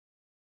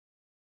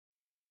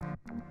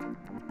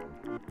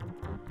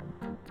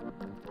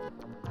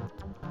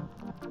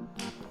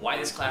Why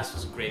this class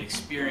was a great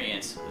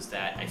experience was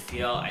that I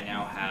feel I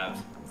now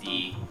have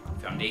the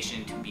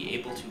foundation to be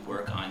able to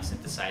work on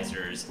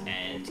synthesizers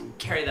and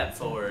carry that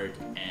forward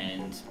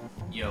and,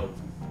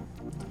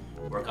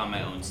 work on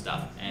my own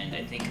stuff. And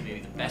I think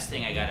maybe the best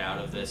thing I got out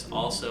of this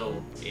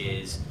also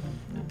is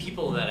the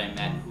people that I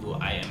met who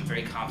I am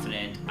very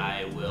confident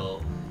I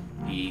will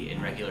be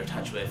in regular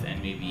touch with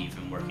and maybe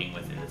even working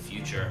with in the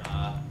future.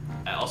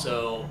 I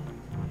also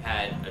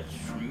had a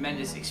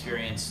tremendous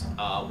experience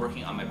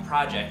working on my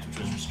project, which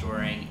was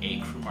restoring a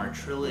Krumar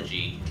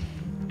trilogy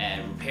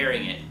and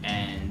repairing it,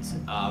 and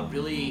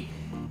really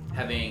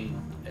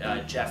having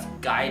Jeff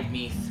guide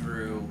me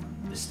through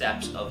the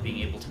steps of being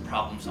able to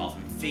problem solve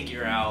and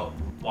figure out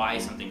why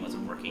something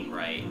wasn't working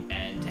right,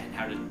 and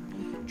how to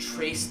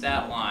trace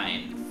that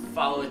line,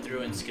 follow it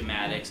through in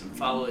schematics, and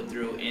follow it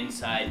through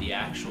inside the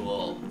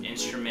actual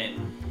instrument,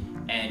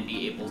 and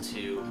be able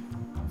to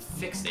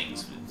fix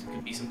things. It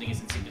could be something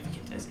as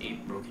insignificant as a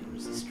broken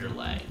resistor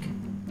leg.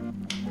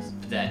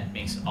 That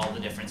makes all the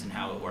difference in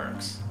how it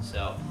works.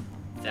 So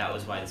that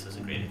was why this was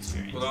a great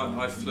experience. Well,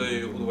 I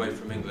flew all the way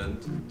from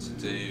England to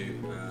do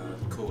the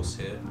course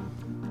here.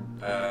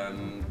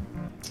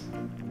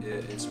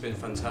 It's been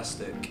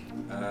fantastic.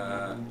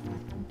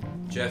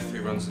 Jeff,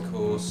 who runs the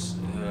course,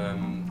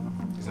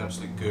 is an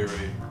absolute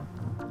guru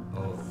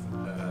of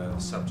the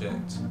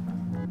subject.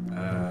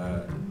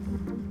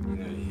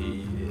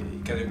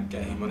 You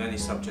get him on any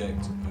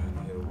subject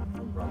and he'll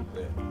run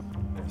with it,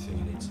 everything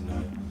you need to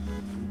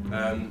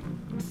know.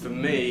 For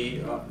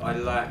me, I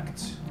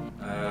lacked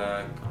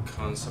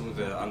kind of some of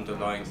the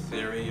underlying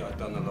theory. I'd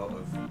done a lot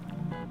of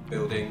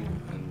building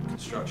and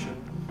construction,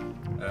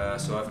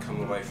 so I've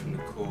come away from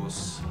the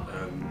course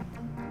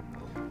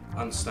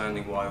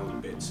understanding why all the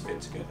bits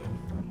fit together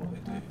and what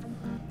they do.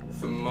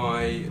 For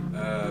my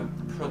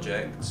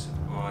project,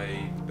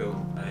 I'm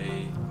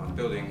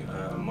building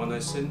a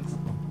monosynth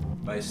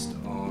based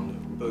on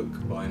a book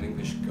by an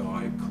English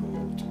guy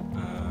called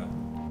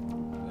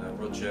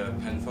Roger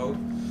Penfold,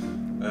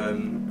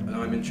 and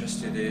I'm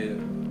interested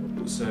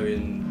in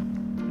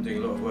doing a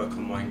lot of work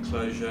on my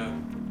enclosure.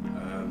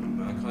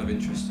 I'm kind of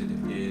interested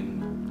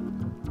in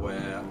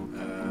where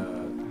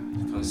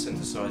kind of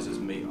synthesizers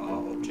meet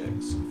art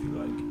objects, if you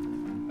like,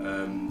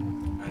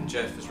 and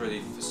Jeff has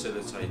really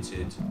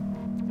facilitated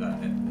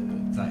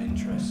that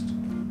interest.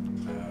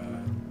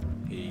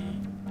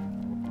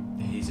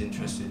 He's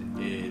interested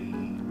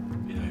in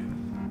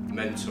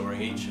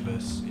mentoring each of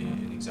us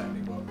in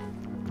exactly what we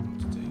want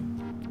to do.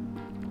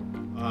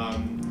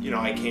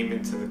 I came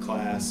into the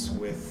class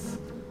with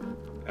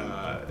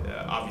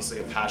obviously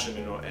a passion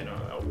and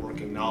a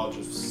working knowledge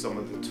of some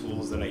of the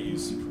tools that I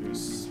use to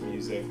produce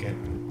music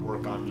and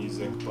work on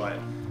music, but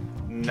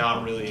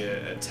not really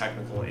a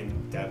technical,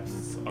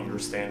 in-depth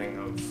understanding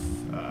of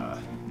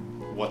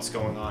what's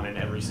going on in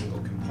every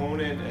single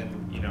component, and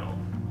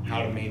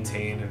how to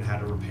maintain and how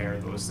to repair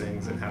those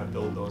things and how to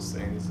build those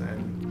things.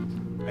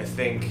 And I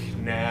think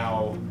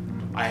now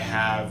I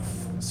have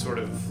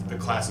the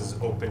classes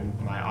opened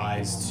my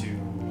eyes to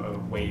a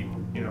way,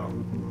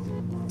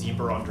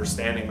 deeper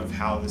understanding of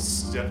how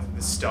this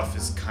stuff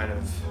is kind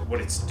of what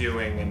it's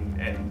doing,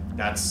 and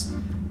that's,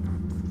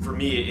 for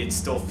me, it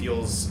still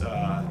feels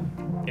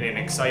in an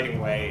exciting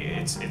way.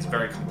 It's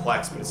very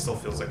complex, but it still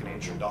feels like an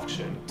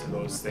introduction to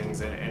those things,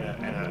 and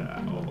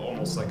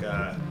almost like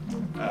a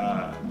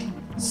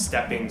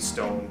stepping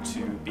stone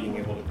to being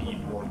able to be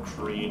more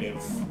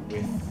creative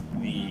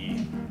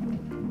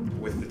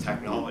with the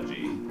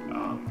technology,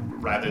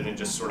 rather than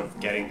just sort of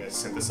getting a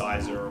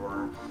synthesizer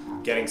or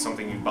getting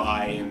something you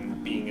buy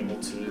and being able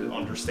to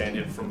understand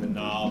it from the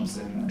knobs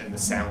and the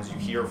sounds you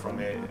hear from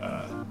it,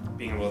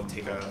 being able to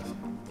take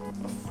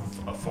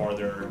a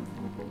farther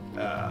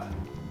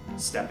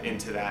step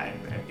into that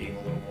and being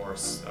a little more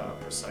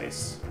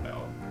precise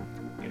about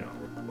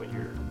what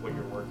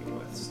you're working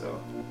with. So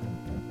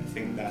I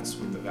think that's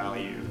what the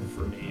value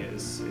for me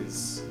is.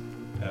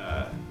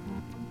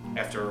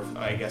 After,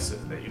 I guess,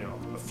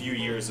 a few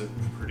years of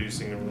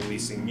producing and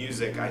releasing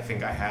music, I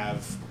think I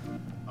have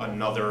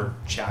another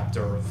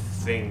chapter of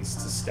things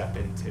to step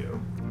into,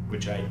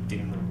 which I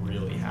didn't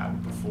really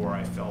have before.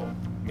 I felt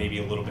maybe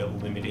a little bit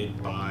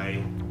limited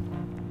by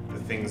the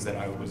things that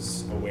I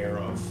was aware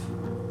of,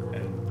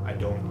 and I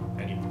don't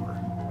anymore.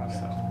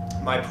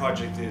 So my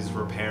project is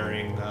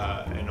repairing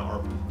an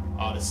ARP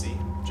Odyssey,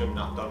 which I'm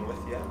not done with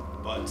yet.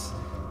 But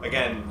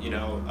again,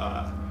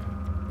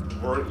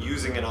 we're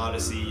using an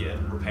Odyssey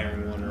and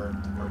repairing one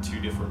are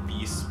two different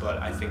beasts, but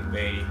I think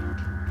they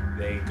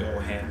go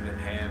hand in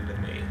hand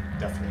and they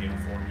definitely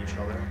inform each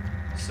other.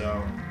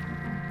 So,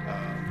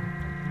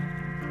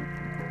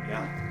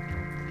 yeah.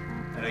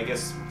 And I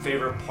guess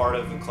favorite part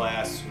of the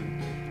class,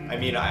 I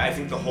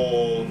think the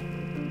whole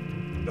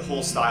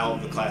style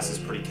of the class is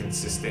pretty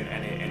consistent,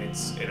 and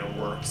it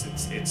works.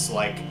 It's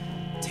like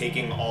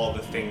taking all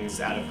the things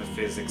out of a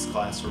physics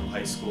class from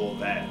high school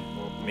that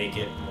make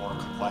it more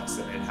complex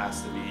than it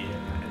has to be,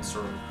 and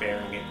sort of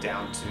bearing it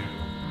down to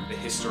the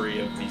history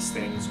of these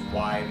things,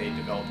 why they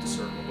developed a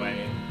certain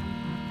way, and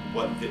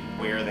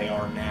where they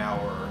are now,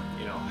 or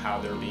how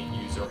they're being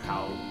used, or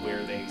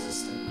where they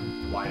exist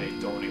and why they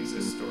don't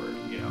exist, or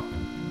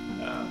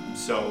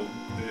so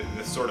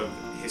the sort of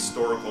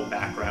historical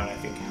background, I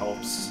think,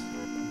 helps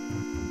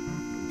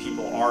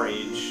people our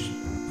age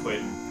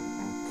put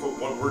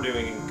what we're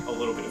doing in a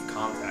little bit of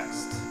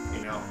context,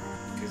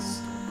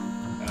 because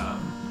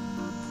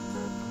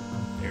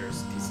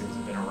these things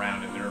have been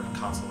around and they're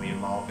constantly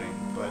evolving,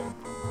 but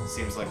it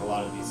seems like a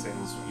lot of these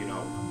things,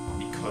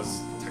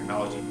 because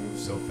technology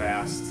moves so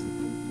fast,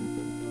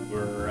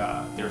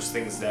 there's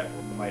things that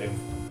might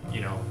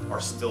have, are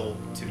still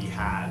to be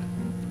had.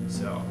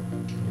 So,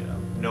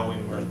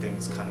 knowing where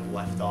things kind of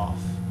left off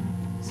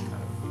is kind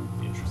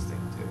of interesting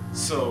too.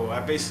 So I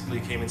basically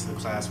came into the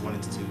class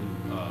wanting to do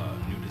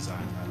new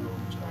designs. I had a whole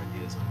bunch of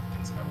ideas of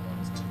things that I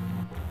wanted to do,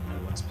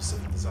 and one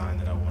specific design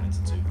that I wanted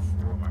to do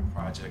for my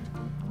project.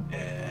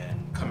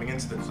 And coming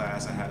into the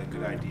class, I had a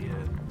good idea,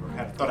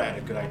 thought I had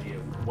a good idea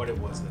of what it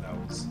was that I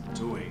was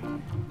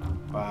doing.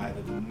 By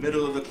the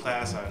middle of the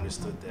class, I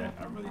understood that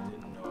I really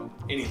didn't know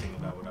anything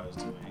about what I was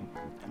doing.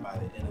 And by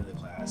the end of the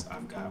class,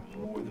 I've got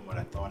more than what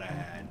I thought I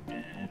had,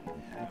 and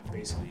have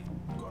basically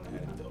gone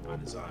ahead and built my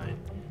design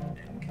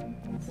and can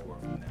move forward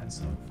from that.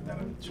 So for that,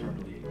 I'm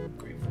eternally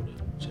grateful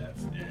to Jeff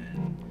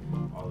and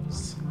all of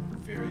his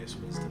various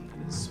wisdom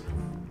that has sort of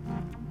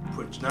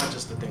put not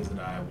just the things that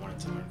I wanted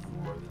to learn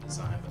for the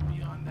design, but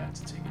beyond that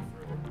to take it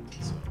further.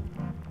 So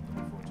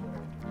looking forward to what I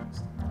can do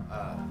next.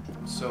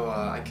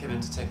 I came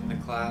into taking the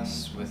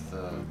class with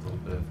a little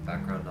bit of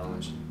background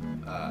knowledge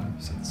in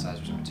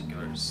synthesizers in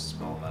particular, and a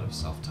small amount of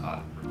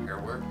self-taught repair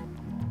work.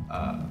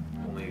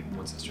 Only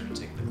once I started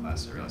taking the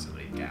class, I realized how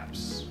many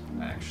gaps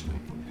I actually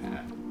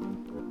had.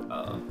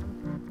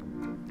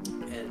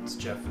 And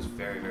Jeff was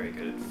very, very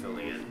good at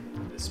filling in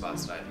the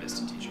spots that I had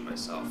missed in teaching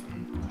myself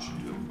and pushing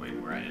to a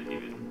point where I didn't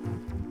even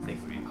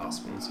think would be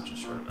possible in such a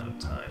short amount of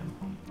time.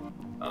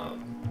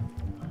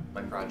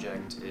 My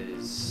project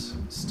is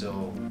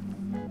still in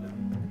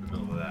the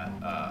middle of that.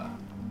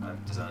 I'm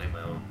designing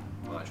my own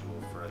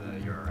module for the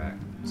Eurorack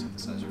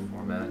synthesizer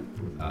format.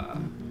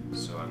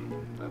 So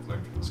I've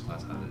learned from this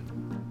class how to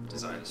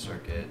design a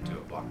circuit, do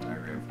a block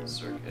diagram for the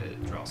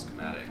circuit, draw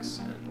schematics,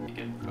 and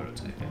begin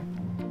prototyping,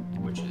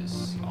 which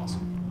is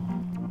awesome.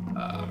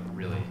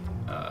 Really,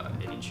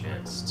 any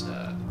chance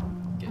to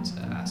get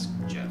to ask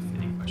Jeff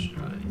any question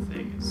about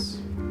anything is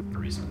a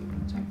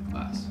reason to take the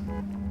class.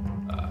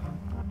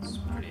 It's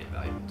pretty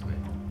invaluable to me.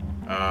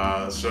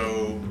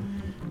 So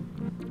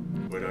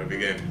where do I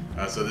begin?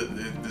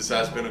 This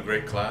has been a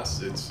great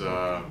class. It's,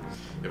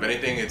 if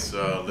anything, it's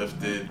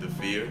lifted the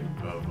fear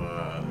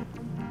of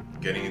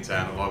getting into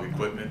analog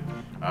equipment.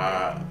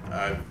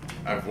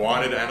 I've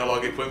wanted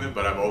analog equipment,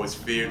 but I've always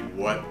feared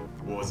what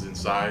was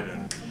inside,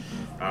 and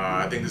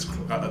I think this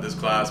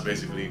class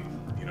basically,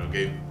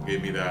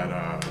 gave me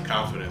that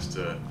confidence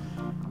to,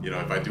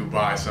 if I do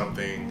buy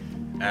something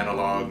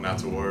analog, not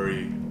to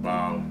worry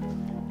about,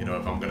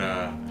 if I'm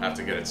gonna have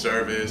to get it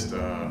serviced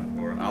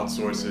or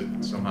outsource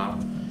it somehow.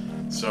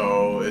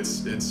 So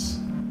it's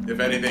if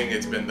anything,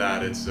 it's been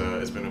that. It's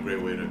been a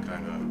great way to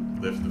kind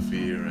of lift the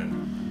fear,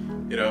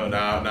 and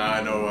now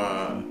I know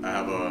I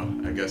have a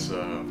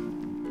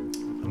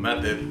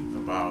method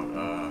about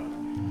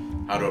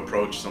how to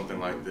approach something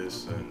like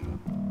this, and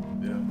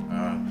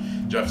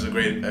Jeff's a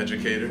great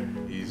educator.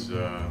 He's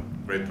a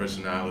great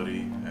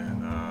personality,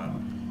 and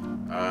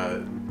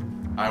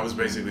I was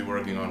basically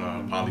working on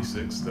a Poly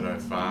 6 that I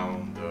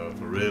found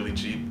for really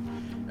cheap,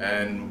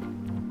 and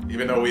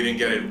even though we didn't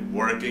get it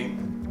working,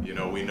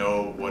 we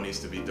know what needs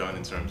to be done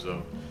in terms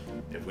of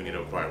if we need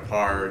to acquire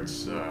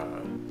parts,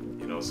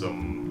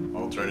 some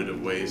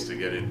alternative ways to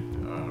get it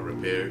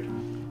repaired.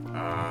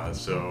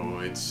 So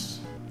it's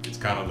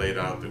kind of laid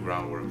out the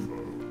groundwork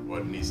for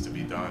what needs to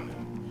be done,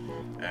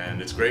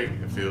 and it's great.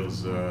 It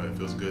feels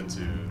good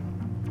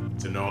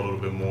to know a little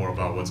bit more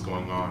about what's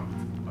going on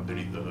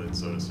underneath the hood,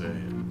 so to say.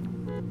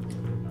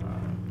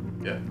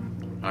 Yeah,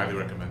 highly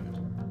recommend it.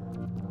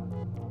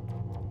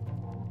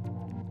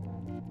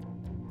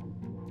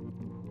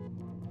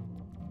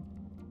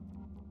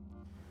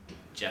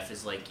 Jeff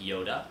is like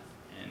Yoda,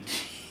 and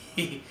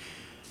he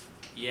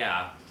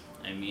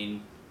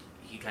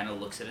kind of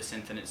looks at a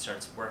synth and it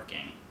starts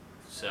working.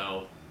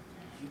 So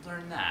you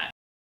learn that.